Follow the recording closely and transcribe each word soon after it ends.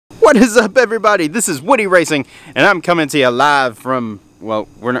What is up, everybody? This is Woody Racing, and I'm coming to you live from, well,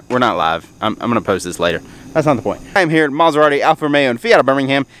 we're not live. I'm going to post this later. That's not the point. I'm here at Maserati, Alfa Romeo, and Fiat of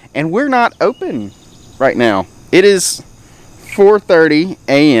Birmingham, and we're not open right now. It is 4:30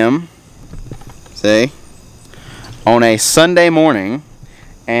 a.m., see, on a Sunday morning,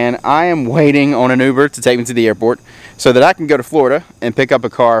 and I am waiting on an Uber to take me to the airport so that I can go to Florida and pick up a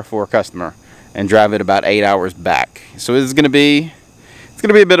car for a customer and drive it about 8 hours back. So it's going to be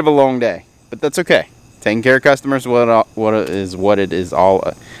a bit of a long day, but that's okay. Taking care of customers what it is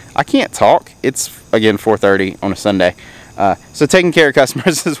all. I can't talk. It's again 4:30 on a Sunday, so taking care of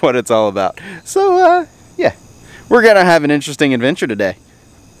customers is what it's all about. So yeah, we're gonna have an interesting adventure today.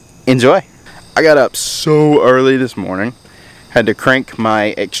 Enjoy. I got up so early this morning, had to crank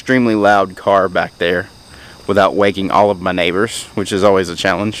my extremely loud car back there without waking all of my neighbors, which is always a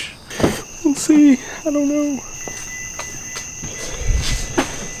challenge. We'll see. I don't know.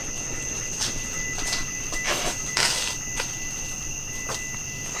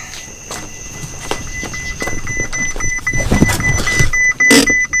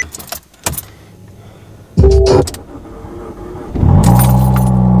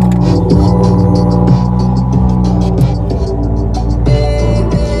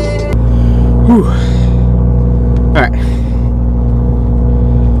 Alright.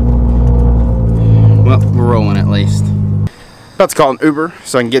 Well, we're rolling at least. About to call an Uber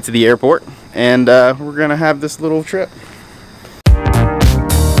so I can get to the airport, and we're gonna have this little trip.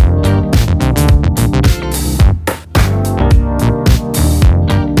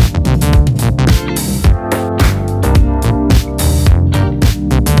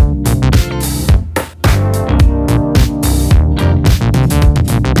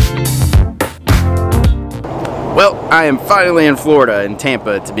 Well, I am finally in Florida, in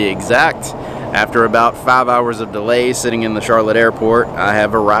Tampa to be exact. After about 5 hours of delay sitting in the Charlotte airport, I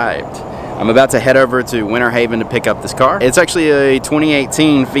have arrived. I'm about to head over to Winter Haven to pick up this car. It's actually a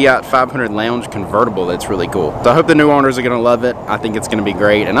 2018 Fiat 500 Lounge convertible that's really cool. So I hope the new owners are going to love it. I think it's going to be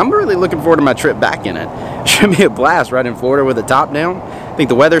great, and I'm really looking forward to my trip back in it. Should be a blast right in Florida with the top down. I think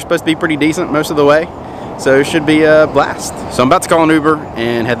the weather's supposed to be pretty decent most of the way, so it should be a blast. So I'm about to call an Uber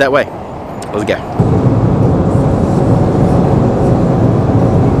and head that way. Let's go.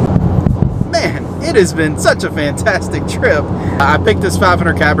 It has been such a fantastic trip. I picked this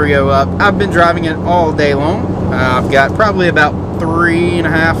 500 Cabrio up. I've been driving it all day long. I've got probably about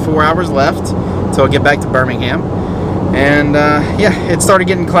 3.5, 4 hours left till I get back to Birmingham. And yeah, it started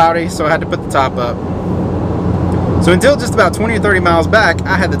getting cloudy, so I had to put the top up. So until just about 20 or 30 miles back,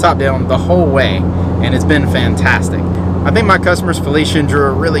 I had the top down the whole way, and it's been fantastic. I think my customers Felicia and Drew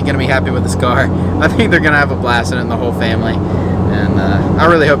are really going to be happy with this car. I think they're going to have a blast in it, and the whole family. And I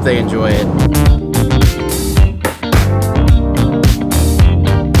really hope they enjoy it.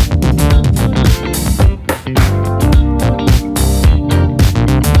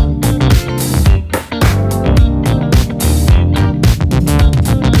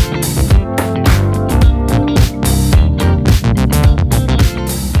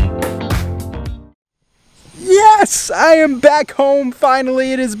 Yes, I am back home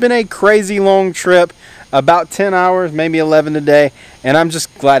finally. It has been a crazy long trip, about 10 hours, maybe 11 today, and I'm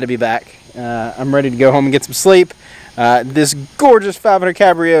just glad to be back. I'm ready to go home and get some sleep. This gorgeous 500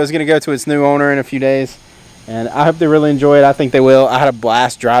 Cabrio is going to go to its new owner in a few days, and I hope they really enjoy it. I think they will. I had a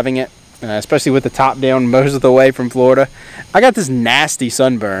blast driving it, especially with the top down most of the way from Florida. I got this nasty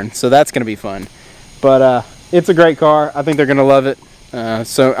sunburn, so that's going to be fun. But it's a great car. I think they're going to love it.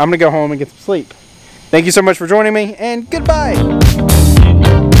 So I'm going to go home and get some sleep. Thank you so much for joining me, and goodbye.